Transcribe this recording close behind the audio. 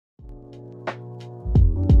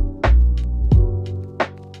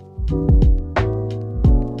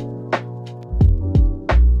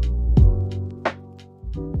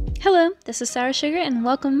this is Sour Sugar and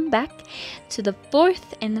welcome back to the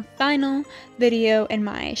fourth and final video in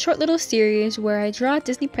my short little series where I draw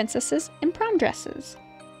Disney princesses in prom dresses.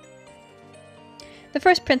 The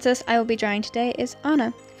first princess I will be drawing today is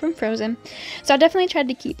Anna from Frozen. So I definitely tried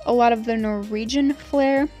to keep a lot of the Norwegian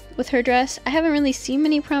flair with her dress. I haven't really seen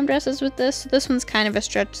many prom dresses with this, so this one's kind of a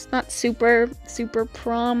stretch. It's not super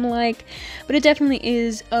prom-like, but it definitely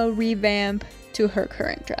is a revamp to her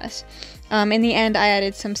current dress. In the end, I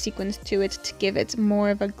added some sequins to it to give it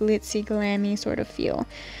more of a glitzy, glammy sort of feel.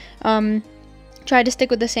 Tried to stick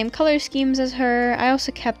with the same color schemes as her. I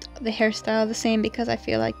also kept the hairstyle the same because I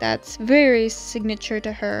feel like that's very signature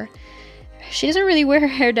to her. She doesn't really wear her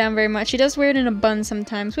hair down very much. She does wear it in a bun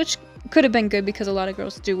sometimes, which could have been good because a lot of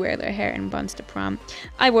girls do wear their hair in buns to prom.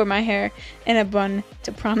 I wore my hair in a bun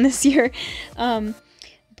to prom this year.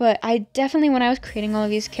 But I definitely, when I was creating all of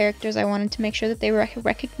these characters, I wanted to make sure that they were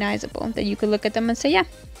recognizable, that you could look at them and say, yeah,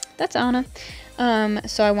 that's Anna.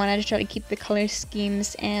 So I wanted to try to keep the color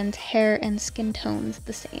schemes and hair and skin tones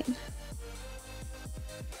the same.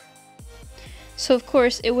 So of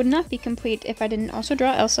course, it would not be complete if I didn't also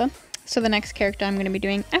draw Elsa. So the next character I'm going to be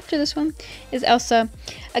doing after this one is Elsa.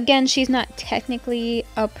 Again, she's not technically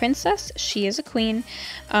a princess, she is a queen,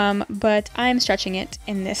 but I'm stretching it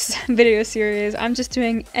in this video series. I'm just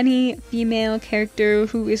doing any female character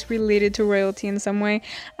who is related to royalty in some way.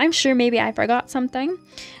 I'm sure maybe I forgot something,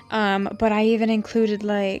 but I even included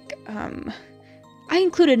like, I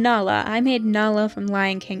included Nala. I made Nala from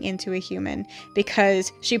Lion King into a human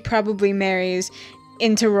because she probably marries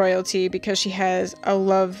into royalty because she has a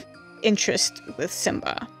love interest with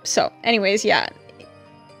Simba. So anyways, yeah,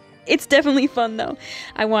 it's definitely fun though.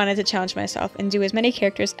 I wanted to challenge myself and do as many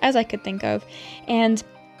characters as I could think of, and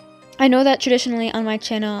I know that traditionally on my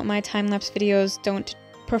channel my time-lapse videos don't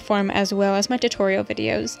perform as well as my tutorial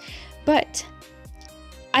videos, but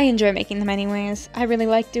I enjoy making them anyways. I really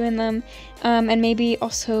like doing them, and maybe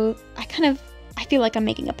also I feel like I'm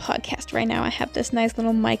making a podcast right now. I have this nice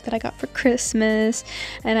little mic that I got for Christmas,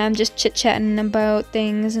 and I'm just chit-chatting about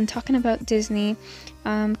things and talking about Disney,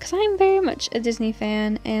 because I'm very much a Disney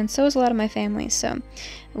fan, and so is a lot of my family, so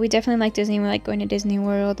we definitely like Disney. We like going to Disney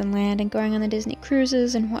World and Land and going on the Disney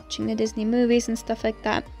cruises and watching the Disney movies and stuff like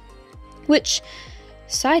that. Which,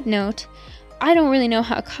 side note, I don't really know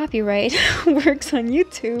how copyright works on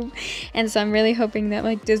YouTube, and so I'm really hoping that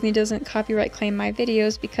like Disney doesn't copyright claim my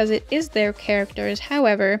videos because it is their characters.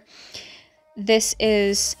 However, this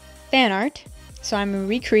is fan art, so I'm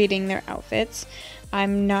recreating their outfits.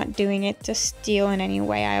 I'm not doing it to steal in any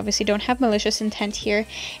way. I obviously don't have malicious intent here,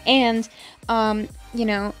 and you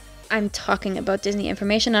know, I'm talking about Disney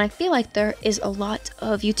information, and I feel like there is a lot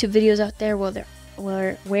of YouTube videos out there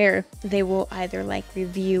where they will either like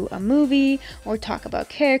review a movie or talk about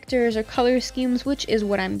characters or color schemes, which is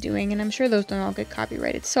what I'm doing, and I'm sure those don't all get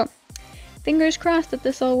copyrighted. So fingers crossed that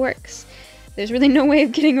this all works. There's really no way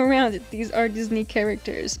of getting around it. These are Disney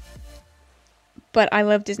characters. But I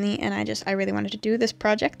love Disney, and I really wanted to do this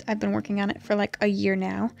project. I've been working on it for like a year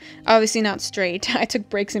now. Obviously not straight. I took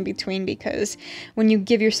breaks in between because when you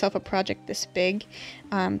give yourself a project this big,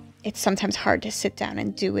 it's sometimes hard to sit down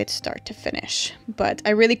and do it start to finish. But I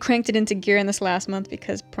really cranked it into gear in this last month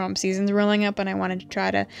because prom season's rolling up, and I wanted to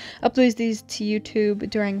try to upload these to YouTube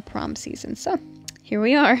during prom season. So here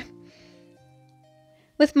we are.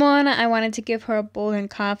 With Moana, I wanted to give her a bold and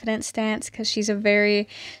confident stance because she's a very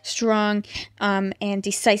strong and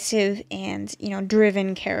decisive and, you know,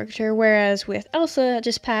 driven character. Whereas with Elsa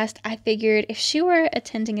just passed, I figured if she were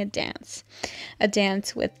attending a dance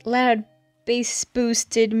with loud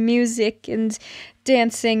bass-boosted music and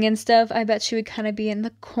dancing and stuff, I bet she would kind of be in the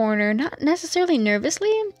corner, not necessarily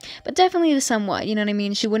nervously, but definitely somewhat, you know what I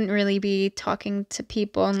mean? She wouldn't really be talking to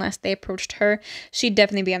people unless they approached her. She'd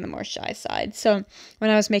definitely be on the more shy side. So when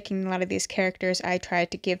I was making a lot of these characters, I tried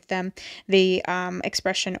to give them the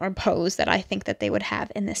expression or pose that I think that they would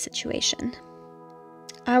have in this situation.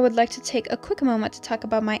 I would like to take a quick moment to talk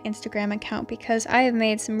about my Instagram account because I have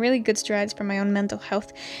made some really good strides for my own mental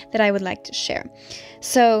health that I would like to share.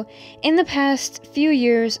 So in the past few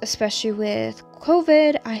years, especially with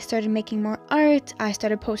COVID, I started making more art. I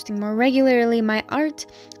started posting more regularly my art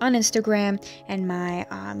on Instagram, and my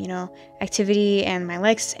activity and my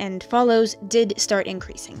likes and follows did start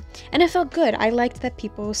increasing. And it felt good. I liked that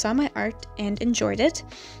people saw my art and enjoyed it.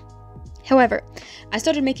 However, I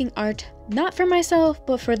started making art not for myself,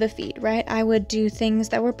 but for the feed, right? I would do things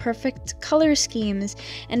that were perfect color schemes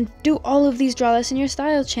and do all of these draw this in your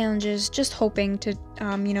style challenges, just hoping to,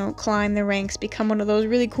 climb the ranks, become one of those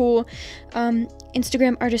really cool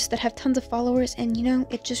Instagram artists that have tons of followers, and,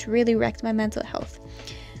 it just really wrecked my mental health.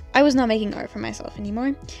 I was not making art for myself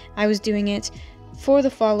anymore. I was doing it for the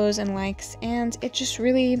follows and likes, and it just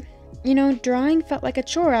really, you know, drawing felt like a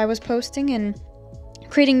chore. I was posting and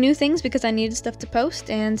creating new things because I needed stuff to post,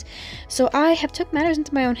 and so I have took matters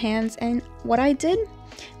into my own hands, and what I did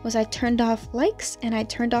was I turned off likes and I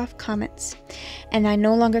turned off comments, and I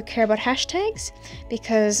no longer care about hashtags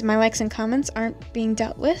because my likes and comments aren't being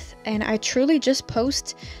dealt with, and I truly just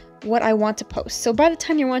post what I want to post. So by the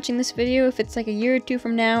time you're watching this video, if it's like a year or two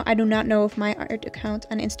from now, I do not know if my art account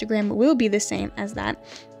on Instagram will be the same as that.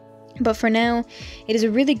 But for now, it is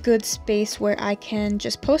a really good space where I can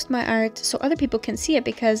just post my art so other people can see it,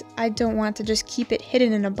 because I don't want to just keep it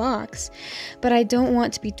hidden in a box. But I don't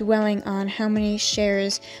want to be dwelling on how many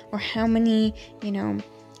shares or how many, you know,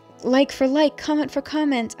 like for like, comment for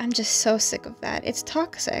comment. I'm just so sick of that. It's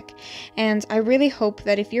toxic. And I really hope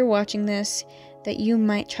that if you're watching this, that you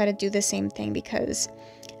might try to do the same thing, because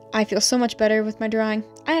I feel so much better with my drawing.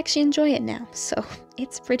 I actually enjoy it now, so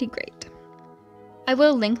it's pretty great. I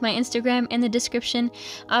will link my Instagram in the description.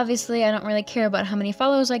 Obviously, I don't really care about how many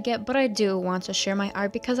follows I get, but I do want to share my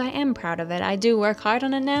art because I am proud of it. I do work hard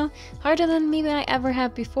on it now, harder than maybe I ever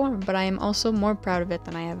have before, but I am also more proud of it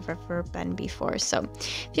than I have ever been before, so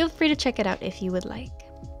feel free to check it out if you would like.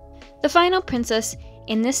 The final princess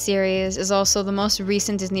in this series is also the most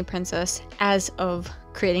recent Disney princess as of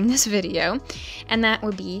creating this video, and that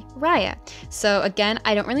would be Raya. So again,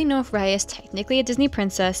 I don't really know if Raya is technically a Disney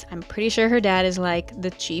princess. I'm pretty sure her dad is like the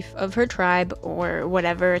chief of her tribe or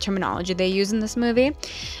whatever terminology they use in this movie,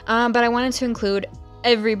 but I wanted to include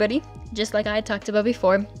everybody, just like I talked about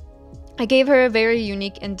before. I gave her a very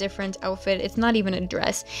unique and different outfit. It's not even a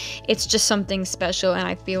dress, it's just something special, and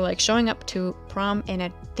I feel like showing up to prom in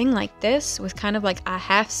a thing like this with kind of like a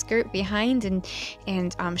half skirt behind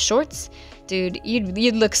and shorts, dude,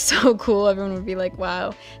 you'd look so cool. Everyone would be like,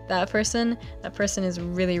 wow, that person is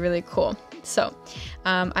really, really cool. So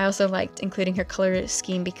I also liked including her color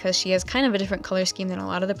scheme because she has kind of a different color scheme than a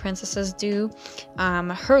lot of the princesses do.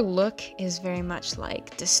 Her look is very much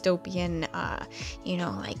like dystopian, you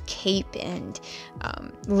know, like cape and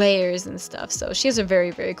layers and stuff. So she has a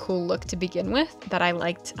very, very cool look to begin with that I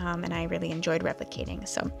liked, and I really enjoyed replicating.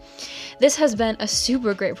 So this has been a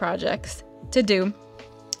super great project to do.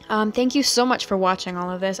 Thank you so much for watching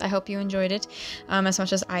all of this. I hope you enjoyed it as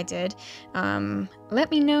much as I did.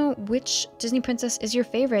 Let me know which Disney princess is your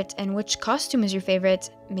favorite and which costume is your favorite.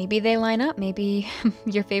 Maybe they line up. Maybe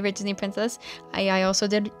your favorite Disney princess I also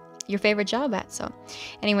did your favorite job at. So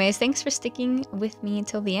anyways, thanks for sticking with me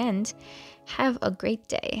until the end. Have a great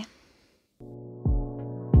day.